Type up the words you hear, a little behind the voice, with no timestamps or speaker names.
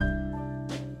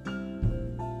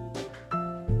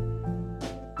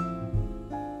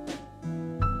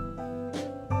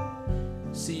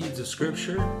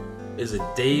Scripture is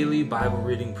a daily Bible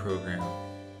reading program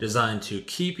designed to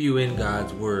keep you in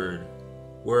God's Word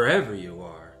wherever you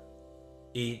are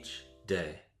each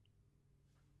day.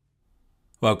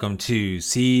 Welcome to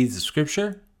Seeds of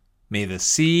Scripture. May the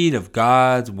seed of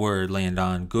God's Word land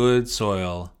on good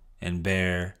soil and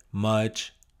bear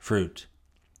much fruit.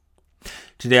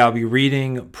 Today I'll be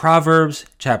reading Proverbs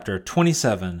chapter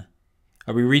 27.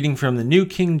 I'll be reading from the New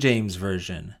King James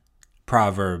Version.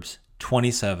 Proverbs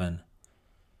 27.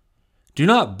 Do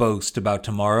not boast about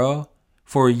tomorrow,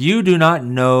 for you do not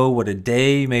know what a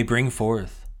day may bring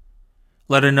forth.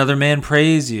 Let another man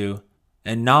praise you,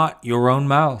 and not your own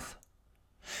mouth.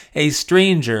 A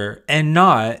stranger, and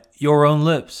not your own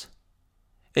lips.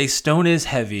 A stone is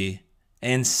heavy,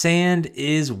 and sand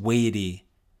is weighty,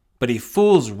 but a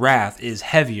fool's wrath is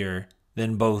heavier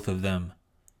than both of them.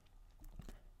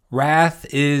 Wrath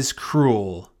is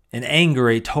cruel, and anger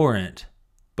a torrent,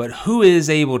 but who is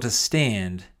able to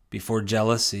stand before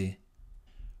jealousy?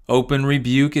 Open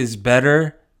rebuke is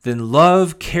better than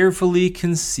love carefully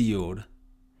concealed.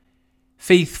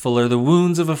 Faithful are the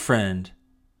wounds of a friend,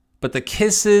 but the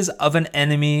kisses of an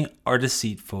enemy are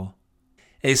deceitful.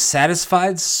 A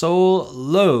satisfied soul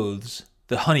loathes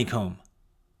the honeycomb,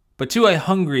 but to a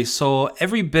hungry soul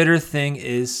every bitter thing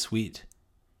is sweet.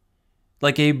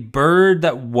 Like a bird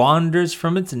that wanders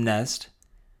from its nest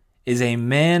is a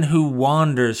man who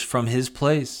wanders from his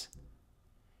place.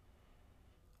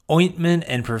 Ointment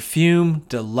and perfume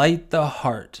delight the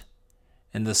heart,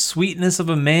 and the sweetness of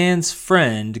a man's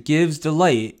friend gives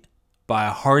delight by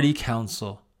a hearty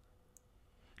counsel.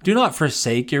 Do not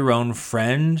forsake your own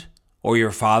friend or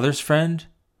your father's friend,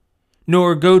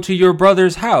 nor go to your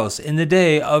brother's house in the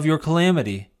day of your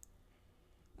calamity.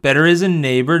 Better is a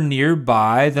neighbor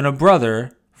nearby than a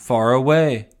brother far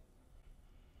away.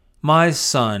 My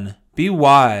son, be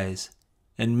wise,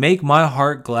 and make my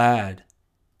heart glad,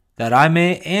 that I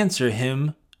may answer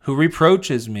him who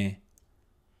reproaches me.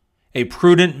 A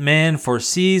prudent man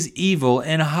foresees evil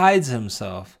and hides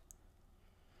himself.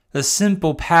 The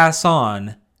simple pass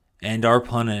on and are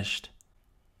punished.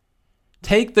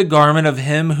 Take the garment of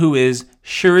him who is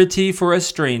surety for a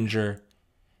stranger,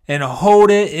 and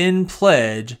hold it in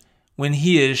pledge when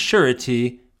he is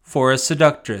surety for a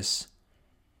seductress.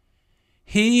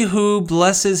 He who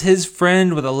blesses his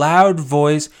friend with a loud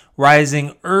voice,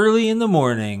 rising early in the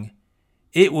morning,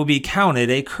 it will be counted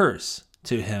a curse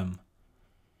to him.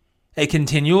 A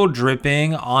continual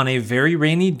dripping on a very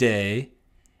rainy day,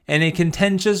 and a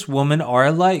contentious woman are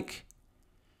alike.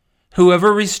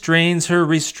 Whoever restrains her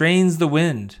restrains the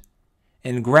wind,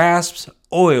 and grasps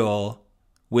oil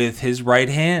with his right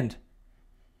hand.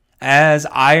 As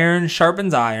iron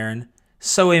sharpens iron,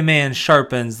 so a man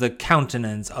sharpens the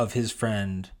countenance of his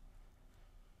friend.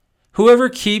 Whoever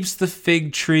keeps the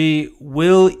fig tree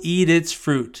will eat its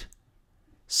fruit,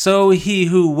 so he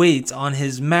who waits on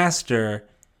his master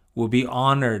will be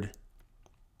honored.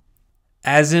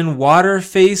 As in water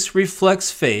face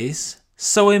reflects face,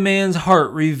 so a man's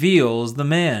heart reveals the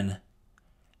man.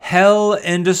 Hell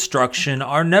and destruction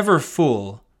are never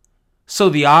full, so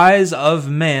the eyes of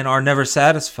man are never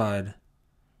satisfied.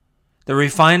 The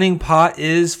refining pot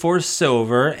is for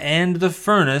silver, and the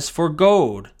furnace for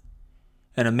gold,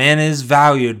 and a man is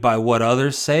valued by what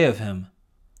others say of him.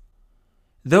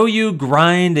 Though you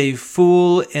grind a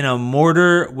fool in a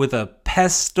mortar with a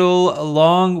pestle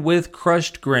along with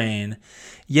crushed grain,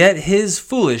 yet his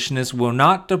foolishness will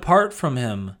not depart from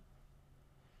him.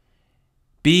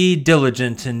 Be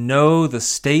diligent to know the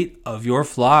state of your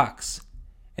flocks,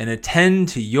 and attend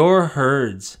to your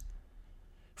herds.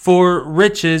 For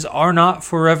riches are not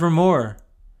forevermore,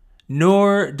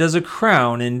 nor does a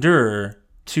crown endure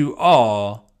to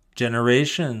all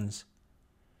generations.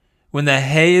 When the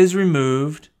hay is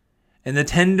removed, and the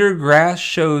tender grass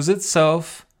shows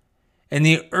itself, and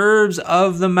the herbs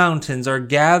of the mountains are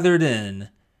gathered in,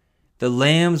 the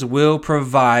lambs will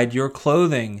provide your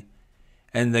clothing,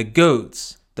 and the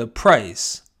goats the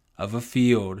price of a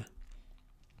field.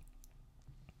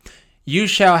 You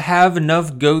shall have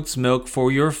enough goat's milk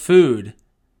for your food,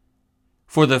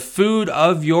 for the food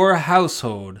of your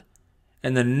household,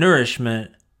 and the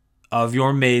nourishment of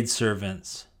your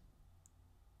maidservants.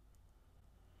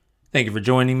 Thank you for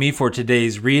joining me for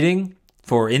today's reading.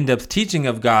 For in-depth teaching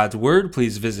of God's Word,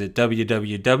 please visit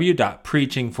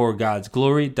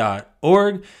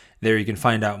www.preachingforgodsglory.org. There you can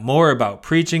find out more about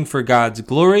Preaching for God's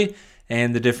Glory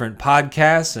and the different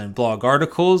podcasts and blog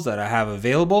articles that I have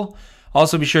available.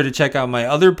 Also, be sure to check out my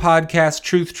other podcast,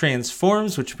 Truth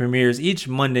Transforms, which premieres each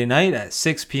Monday night at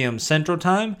 6 p.m. Central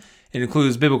Time. It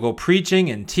includes biblical preaching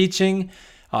and teaching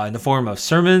in the form of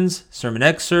sermons, sermon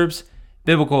excerpts,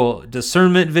 biblical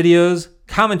discernment videos,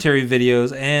 commentary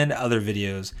videos, and other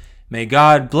videos. May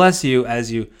God bless you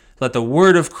as you let the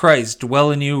word of Christ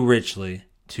dwell in you richly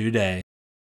today.